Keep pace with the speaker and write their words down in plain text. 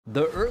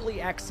The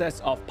early access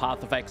of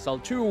Path of Exile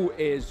 2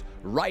 is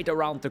right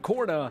around the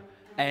corner,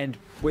 and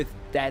with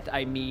that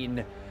I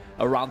mean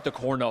around the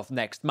corner of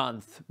next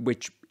month,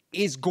 which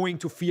is going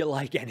to feel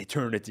like an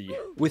eternity.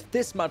 With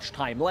this much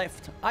time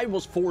left, I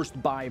was forced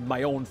by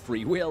my own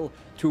free will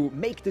to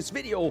make this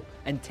video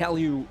and tell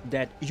you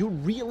that you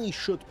really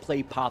should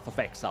play Path of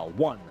Exile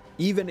 1.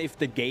 Even if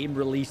the game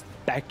released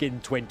back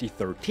in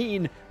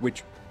 2013,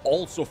 which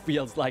also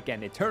feels like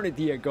an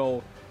eternity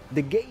ago,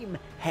 the game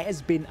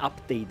has been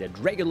updated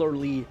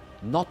regularly,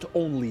 not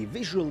only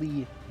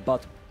visually,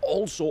 but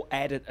also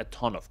added a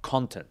ton of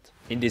content.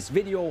 In this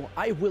video,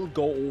 I will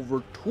go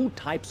over two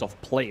types of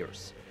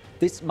players.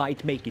 This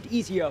might make it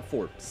easier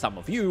for some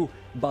of you,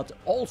 but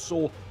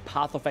also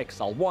Path of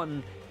Exile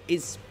 1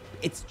 it's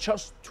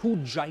just too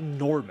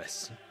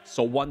ginormous.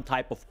 So one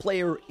type of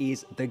player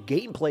is the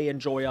gameplay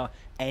enjoyer,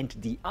 and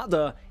the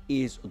other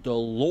is the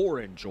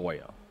lore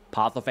enjoyer.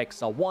 Path of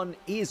Exile 1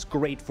 is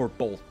great for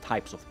both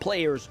types of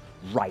players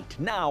right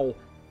now,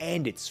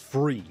 and it's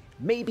free.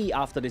 Maybe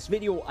after this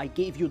video I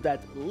gave you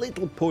that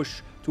little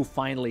push to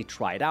finally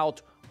try it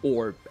out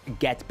or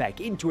get back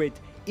into it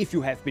if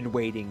you have been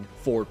waiting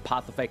for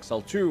Path of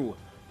Exile 2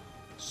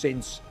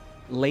 since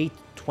late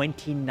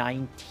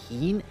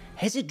 2019.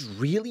 Has it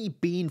really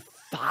been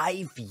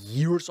 5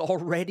 years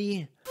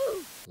already?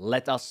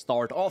 Let us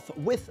start off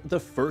with the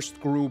first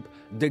group,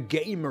 the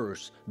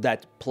gamers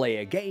that play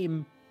a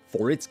game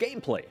for its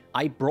gameplay.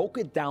 I broke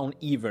it down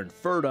even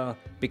further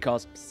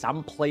because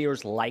some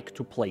players like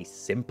to play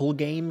simple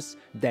games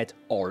that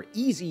are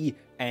easy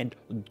and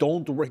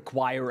don't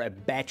require a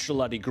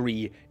bachelor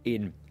degree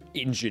in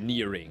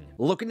engineering.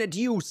 Looking at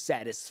you,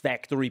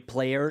 satisfactory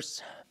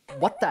players.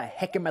 What the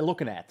heck am I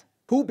looking at?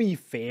 To be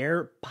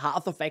fair,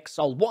 Path of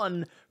Exile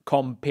 1,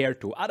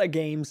 compared to other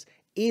games,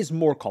 is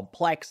more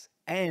complex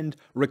and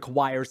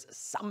requires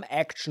some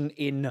action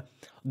in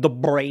the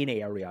brain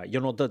area, you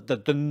know,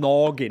 the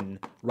noggin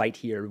right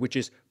here, which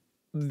is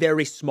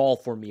very small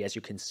for me, as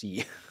you can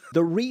see.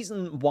 The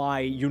reason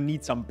why you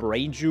need some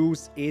brain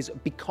juice is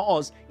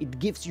because it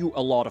gives you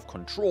a lot of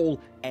control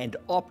and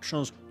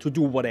options to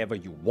do whatever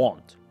you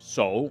want.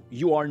 So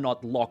you are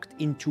not locked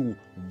into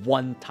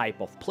one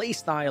type of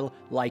playstyle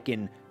like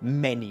in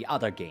many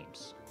other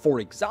games. For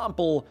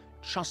example,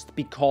 just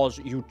because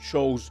you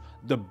chose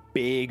the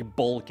big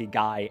bulky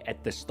guy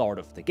at the start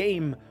of the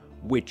game,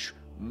 which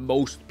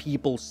most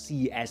people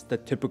see as the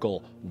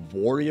typical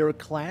warrior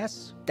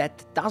class,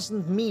 that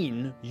doesn't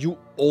mean you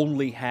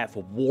only have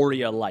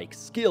warrior-like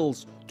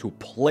skills to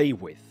play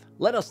with.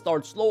 Let us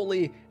start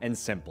slowly and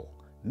simple.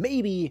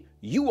 Maybe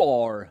you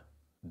are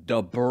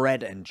the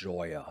bread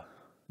enjoyer.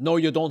 No,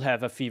 you don't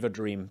have a fever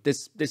dream.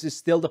 This is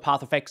still the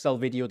Path of Exile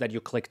video that you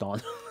clicked on.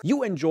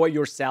 You enjoy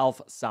yourself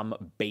some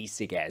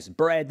basic ass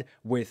bread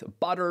with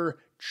butter,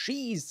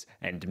 cheese,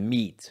 and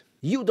meat.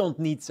 You don't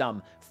need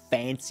some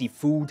fancy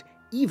food,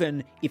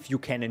 even if you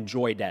can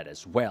enjoy that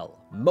as well.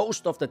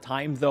 Most of the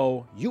time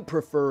though, you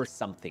prefer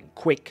something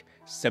quick,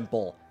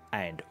 simple,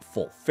 and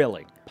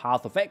fulfilling.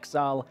 Path of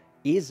Exile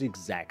is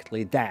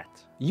exactly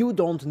that. You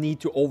don't need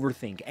to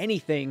overthink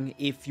anything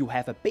if you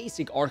have a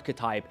basic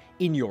archetype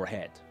in your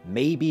head.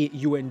 Maybe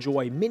you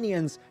enjoy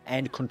minions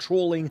and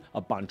controlling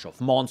a bunch of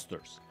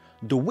monsters.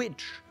 The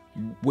witch,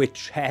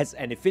 which has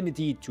an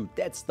affinity to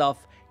that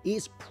stuff,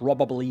 is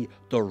probably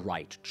the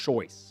right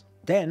choice.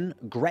 Then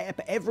grab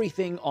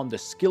everything on the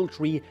skill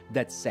tree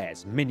that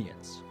says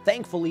minions.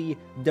 Thankfully,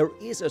 there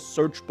is a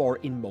search bar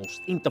in most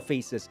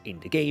interfaces in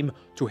the game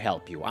to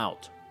help you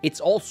out. It's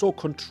also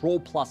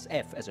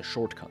Ctrl+F as a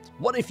shortcut.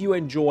 What if you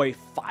enjoy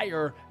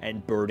fire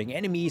and burning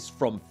enemies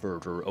from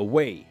further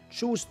away?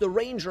 Choose the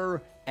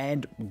ranger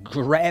and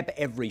grab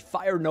every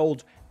fire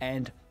node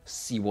and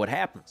see what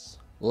happens.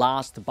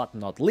 Last but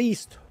not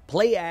least,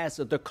 play as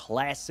the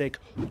classic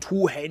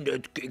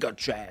two-handed Giga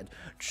Chad.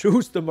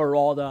 Choose the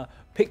marauder,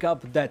 pick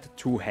up that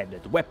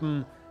two-handed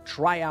weapon,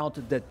 try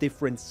out the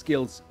different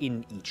skills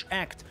in each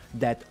act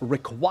that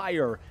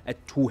require a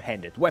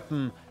two-handed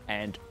weapon,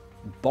 and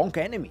bonk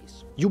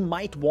enemies. You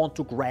might want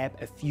to grab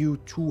a few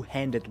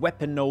two-handed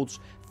weapon nodes,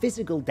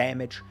 physical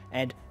damage,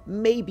 and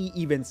maybe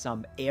even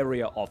some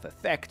area of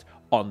effect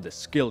on the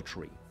skill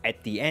tree.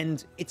 At the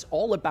end, it's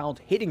all about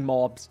hitting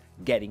mobs,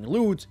 getting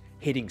loot,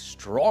 hitting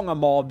stronger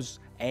mobs,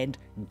 and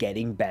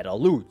getting better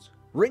loot.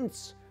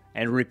 Rinse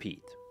and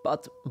repeat.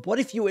 But what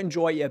if you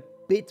enjoy a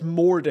bit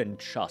more than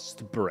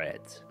just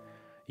bread?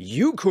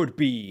 You could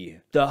be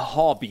the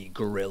hobby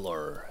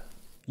griller.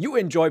 You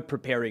enjoy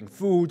preparing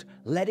food,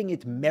 letting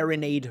it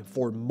marinate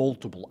for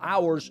multiple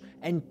hours,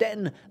 and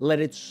then let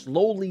it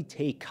slowly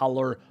take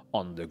color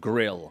on the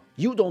grill.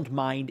 You don't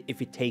mind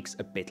if it takes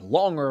a bit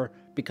longer,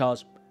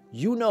 because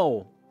you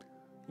know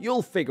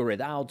you'll figure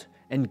it out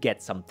and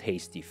get some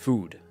tasty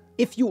food.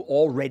 If you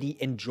already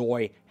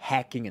enjoy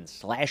hacking and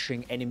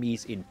slashing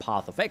enemies in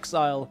Path of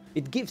Exile,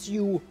 it gives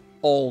you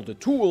all the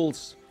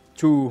tools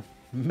to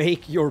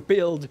make your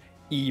build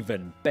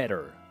even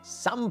better.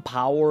 Some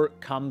power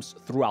comes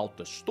throughout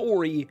the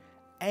story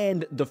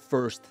and the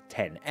first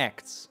 10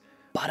 acts,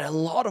 but a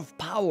lot of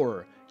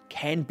power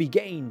can be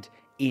gained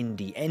in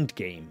the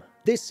endgame.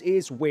 This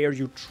is where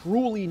you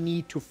truly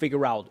need to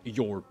figure out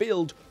your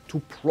build to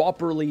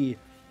properly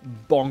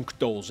bonk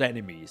those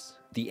enemies.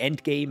 The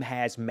endgame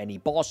has many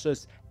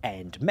bosses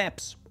and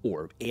maps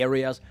or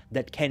areas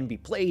that can be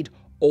played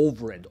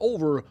over and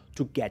over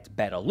to get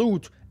better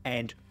loot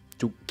and,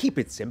 to keep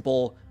it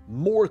simple,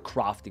 more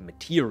crafting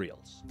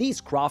materials.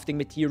 These crafting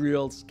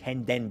materials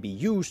can then be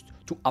used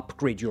to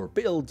upgrade your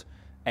build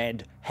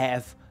and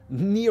have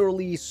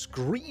nearly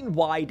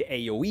screen-wide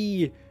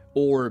AoE,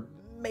 or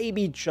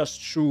maybe just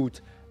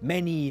shoot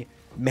many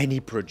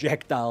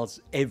projectiles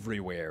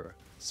everywhere.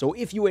 So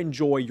if you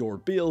enjoy your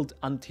build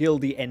until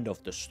the end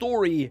of the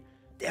story,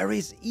 there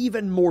is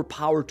even more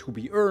power to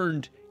be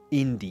earned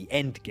in the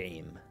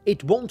endgame.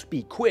 It won't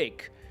be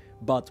quick,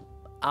 but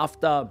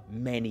after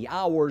many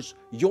hours,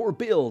 your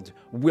build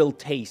will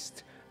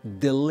taste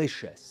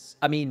delicious.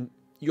 I mean,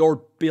 your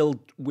build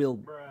will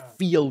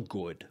feel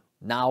good.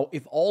 Now,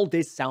 if all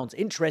this sounds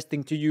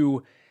interesting to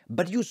you,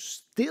 but you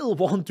still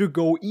want to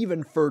go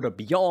even further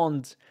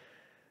beyond,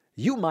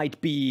 you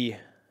might be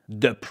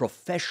the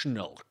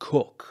professional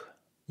cook.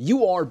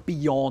 You are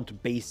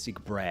beyond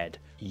basic bread.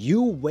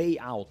 You weigh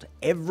out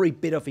every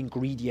bit of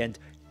ingredient,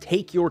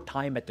 take your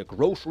time at the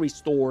grocery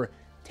store,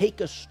 take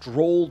a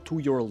stroll to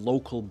your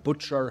local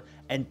butcher,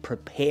 and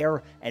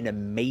prepare an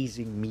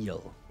amazing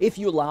meal. If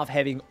you love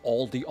having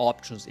all the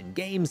options in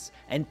games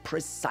and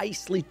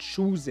precisely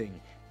choosing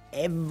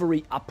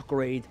every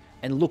upgrade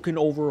and looking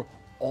over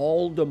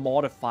all the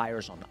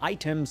modifiers on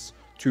items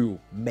to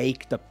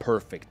make the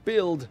perfect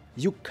build,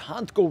 you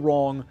can't go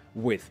wrong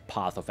with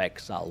Path of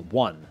Exile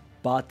 1.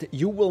 But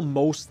you will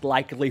most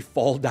likely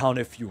fall down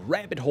a few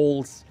rabbit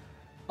holes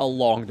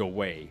along the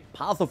way.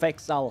 Path of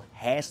Exile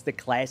has the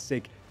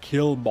classic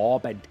kill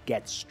mob and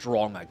get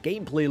stronger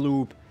gameplay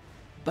loop,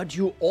 but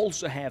you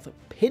also have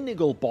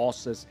pinnacle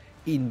bosses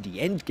in the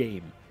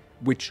endgame,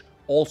 which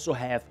also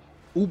have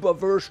uber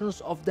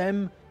versions of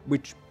them,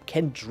 which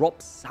can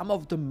drop some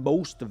of the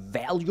most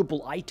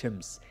valuable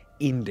items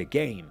in the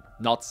game.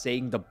 Not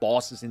saying the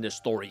bosses in the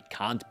story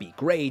can't be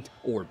great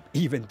or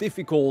even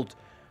difficult,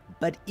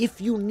 but if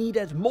you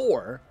needed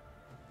more,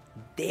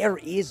 there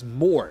is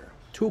more.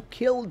 To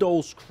kill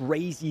those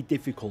crazy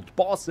difficult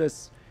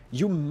bosses,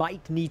 you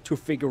might need to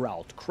figure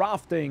out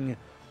crafting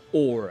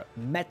or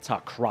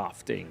meta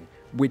crafting,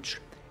 which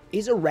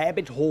is a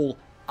rabbit hole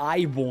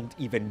I won't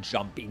even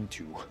jump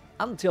into.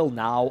 Until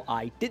now,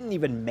 I didn't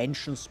even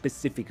mention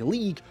specific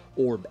league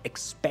or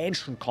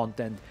expansion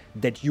content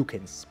that you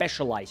can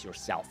specialize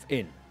yourself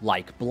in,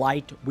 like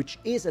Blight, which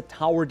is a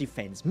tower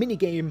defense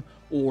minigame,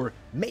 or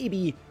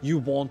maybe you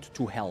want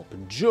to help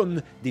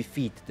Jun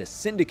defeat the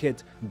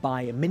Syndicate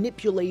by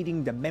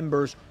manipulating the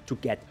members to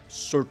get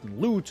certain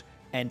loot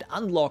and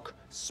unlock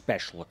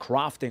special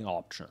crafting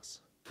options.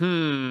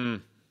 I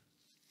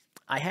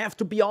have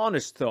to be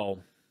honest though,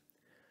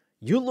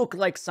 you look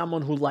like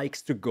someone who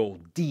likes to go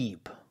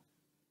deep.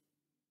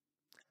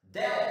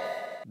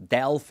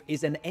 Delve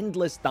is an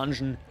endless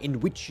dungeon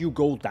in which you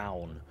go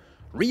down.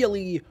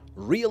 Really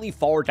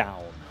far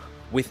down.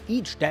 With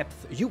each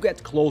depth, you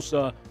get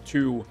closer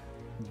to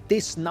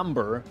this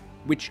number,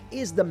 which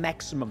is the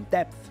maximum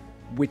depth,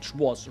 which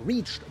was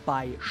reached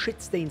by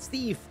Shitstain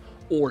Steve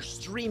or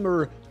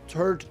streamer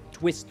Turd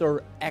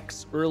Twister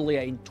X earlier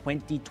in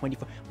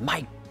 2024.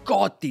 My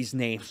god, these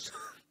names!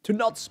 To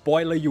not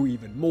spoiler you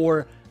even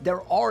more,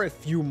 there are a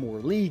few more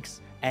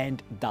leagues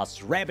and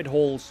thus rabbit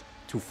holes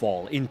to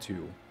fall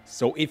into.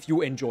 So if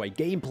you enjoy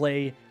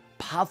gameplay,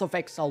 Path of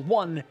Exile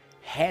 1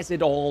 has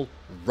it all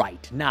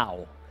right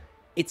now.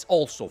 It's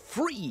also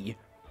free,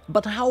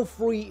 but how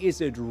free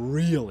is it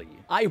really?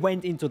 I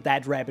went into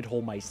that rabbit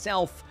hole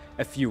myself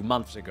a few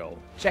months ago.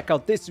 Check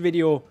out this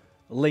video,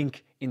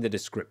 link in the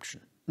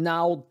description.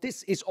 Now,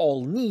 this is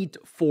all neat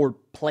for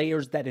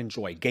players that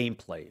enjoy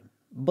gameplay,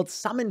 but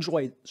some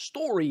enjoy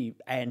story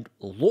and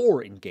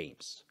lore in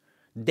games.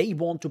 They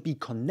want to be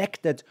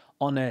connected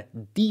on a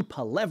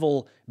deeper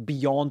level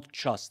beyond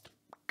just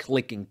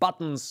clicking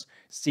buttons,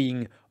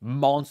 seeing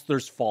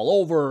monsters fall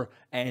over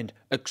and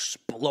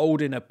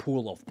explode in a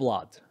pool of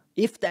blood.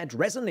 If that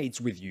resonates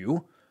with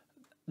you,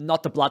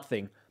 not the blood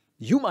thing,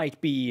 you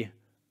might be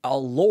a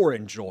lore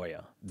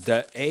enjoyer.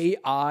 The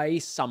AI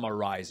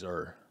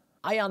summarizer.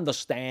 I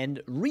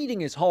understand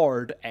reading is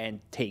hard and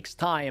takes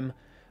time,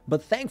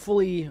 but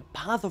thankfully,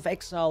 Path of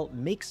Exile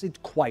makes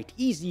it quite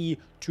easy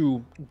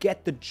to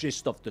get the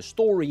gist of the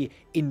story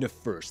in the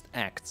first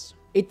acts.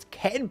 It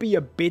can be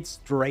a bit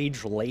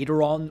strange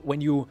later on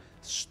when you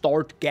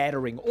start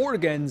gathering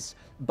organs,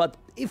 but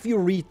if you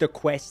read the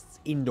quests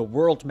in the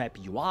world map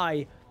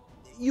UI,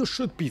 you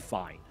should be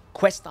fine.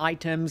 Quest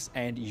items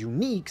and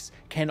uniques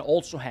can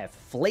also have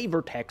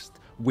flavor text,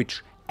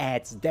 which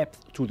adds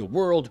depth to the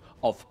world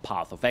of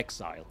Path of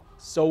Exile.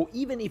 So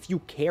even if you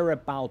care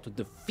about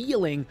the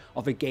feeling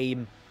of a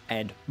game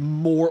and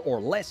more or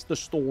less the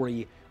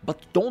story, but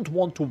don't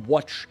want to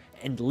watch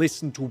and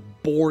listen to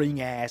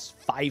boring ass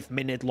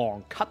 5-minute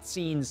long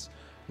cutscenes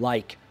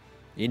like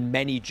in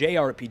many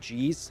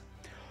JRPGs,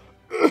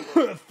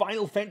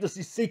 Final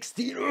Fantasy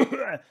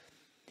XVI,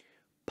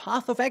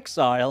 Path of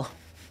Exile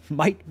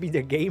might be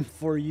the game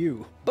for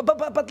you.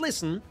 But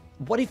listen,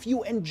 what if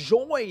you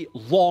enjoy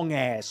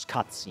long-ass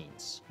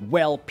cutscenes?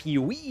 Well,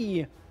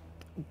 PoE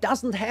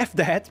doesn't have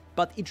that,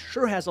 but it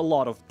sure has a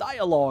lot of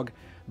dialogue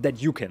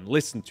that you can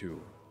listen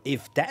to.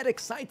 If that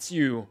excites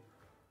you,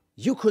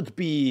 you could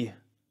be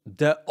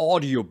the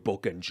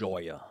audiobook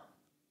enjoyer.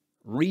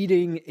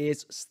 Reading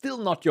is still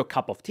not your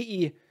cup of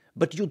tea,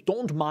 but you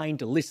don't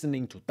mind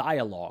listening to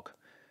dialogue.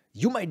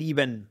 You might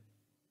even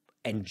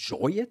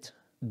enjoy it.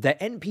 The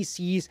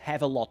NPCs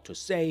have a lot to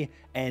say,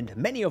 and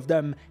many of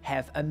them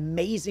have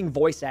amazing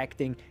voice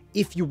acting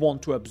if you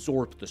want to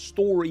absorb the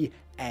story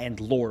and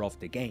lore of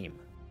the game.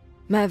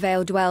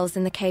 Mervale dwells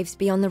in the caves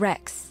beyond the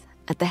wrecks,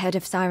 at the head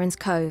of Siren's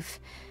Cove.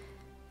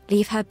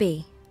 Leave her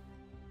be.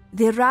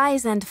 The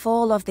rise and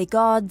fall of the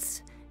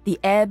gods, the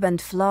ebb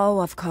and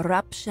flow of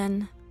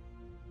corruption,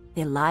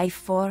 the life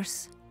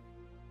force.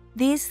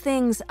 These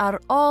things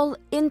are all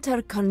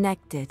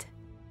interconnected.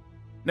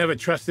 Never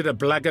trusted a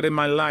blackguard in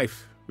my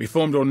life,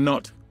 reformed or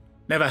not.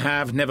 Never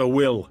have, never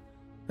will.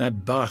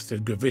 That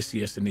bastard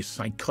Gravicius and his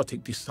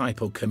psychotic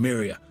disciple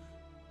Chimera.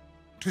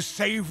 To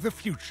save the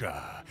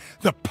future,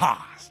 the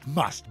past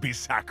must be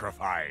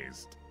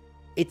sacrificed.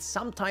 It's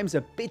sometimes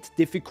a bit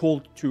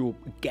difficult to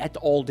get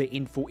all the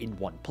info in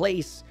one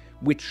place,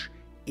 which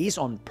is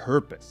on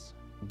purpose.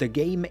 The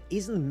game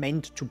isn't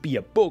meant to be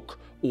a book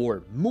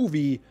or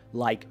movie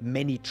like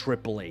many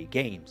AAA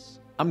games.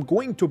 I'm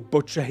going to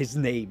butcher his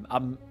name,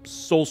 I'm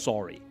so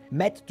sorry.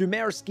 Matt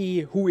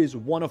Dumersky, who is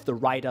one of the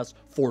writers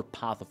for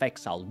Path of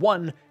Exile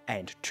 1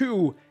 and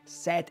 2,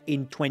 said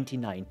in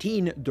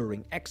 2019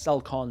 during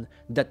ExileCon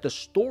that the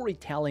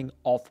storytelling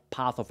of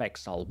Path of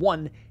Exile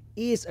 1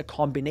 is a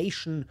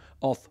combination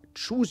of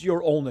choose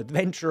your own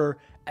adventure,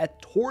 a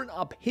torn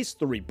up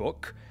history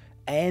book,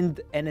 and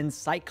an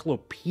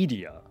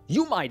encyclopedia.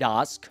 You might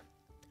ask,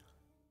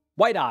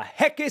 why the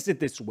heck is it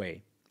this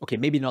way? Okay,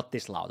 maybe not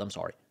this loud, I'm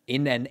sorry.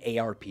 In an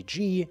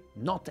ARPG,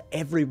 not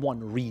everyone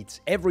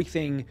reads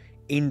everything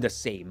in the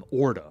same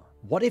order.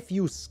 What if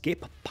you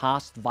skip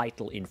past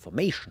vital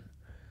information?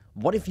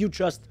 What if you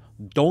just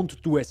don't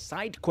do a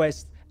side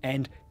quest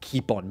and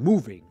keep on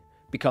moving?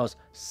 Because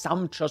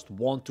some just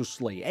want to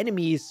slay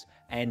enemies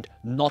and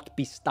not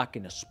be stuck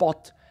in a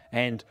spot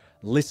and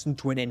listen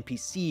to an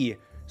NPC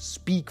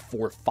speak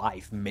for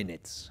 5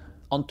 minutes.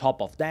 On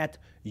top of that,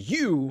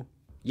 you,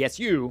 yes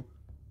you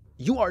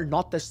are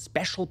not the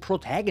special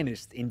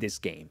protagonist in this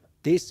game.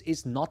 This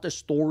is not a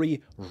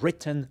story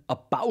written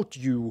about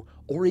you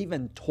or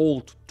even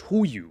told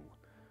to you.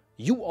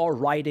 You are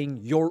writing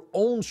your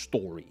own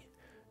story.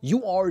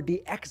 You are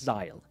the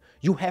exile.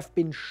 You have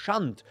been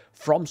shunned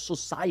from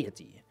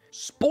society.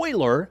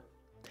 Spoiler,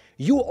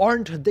 you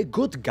aren't the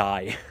good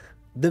guy.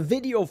 The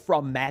video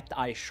from Matt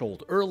I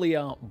showed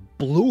earlier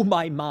blew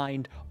my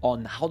mind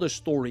on how the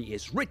story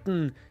is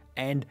written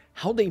and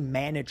how they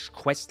manage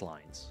quest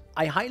lines.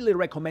 I highly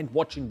recommend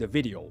watching the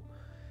video.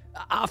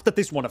 After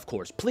this one, of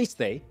course, please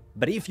stay.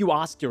 But if you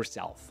ask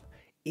yourself,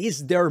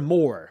 is there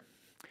more?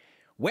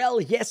 Well,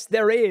 yes,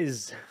 there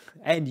is.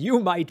 And you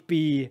might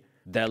be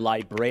the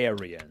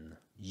librarian.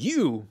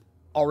 You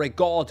are a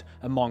god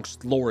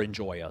amongst lore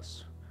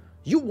enjoyers.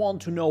 You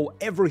want to know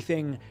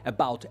everything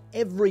about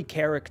every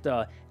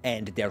character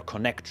and their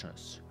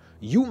connections.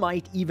 You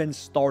might even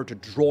start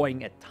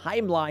drawing a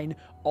timeline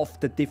of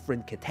the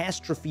different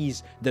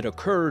catastrophes that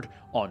occurred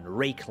on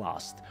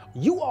Rayclast.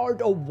 You are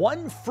the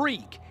one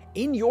freak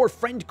in your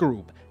friend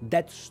group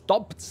that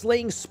stopped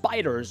slaying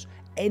spiders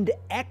and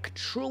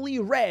actually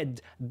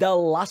read the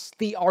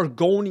Lusty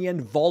Argonian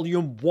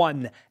Volume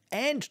 1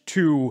 and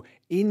 2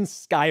 in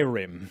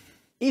Skyrim.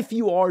 If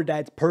you are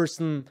that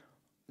person,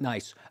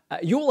 nice.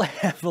 You'll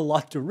have a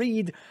lot to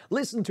read,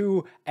 listen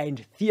to,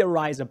 and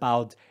theorize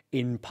about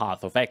in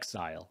Path of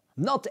Exile.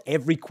 Not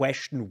every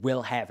question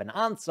will have an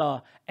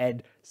answer,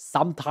 and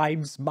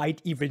sometimes might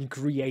even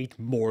create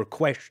more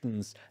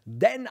questions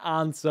than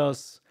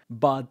answers,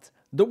 but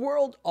the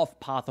world of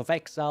Path of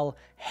Exile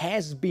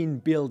has been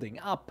building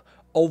up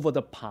over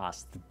the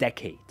past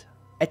decade.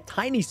 A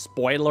tiny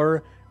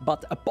spoiler,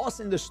 but a boss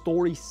in the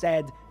story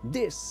said,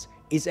 "This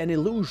is an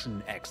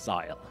illusion,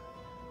 Exile."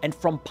 And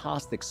from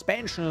past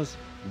expansions,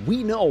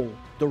 we know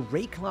the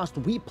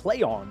Rayclast we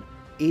play on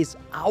is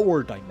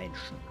our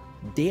dimension.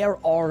 There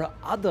are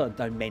other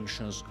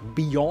dimensions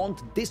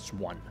beyond this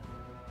one.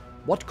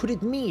 What could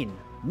it mean?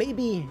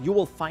 Maybe you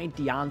will find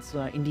the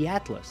answer in the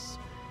Atlas.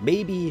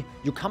 Maybe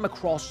you come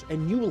across a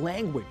new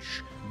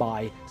language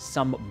by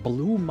some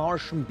blue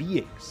Martian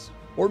beings.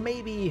 Or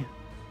maybe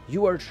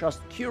you are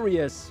just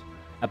curious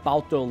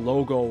about the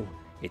logo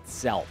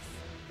itself.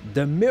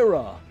 The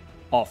mirror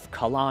of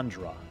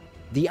Kalandra.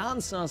 The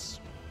answers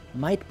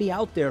might be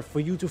out there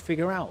for you to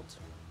figure out.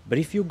 But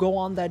if you go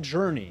on that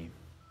journey,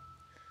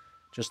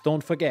 just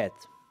don't forget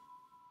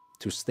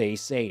to stay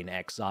sane,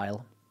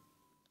 Exile.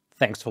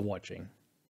 Thanks for watching.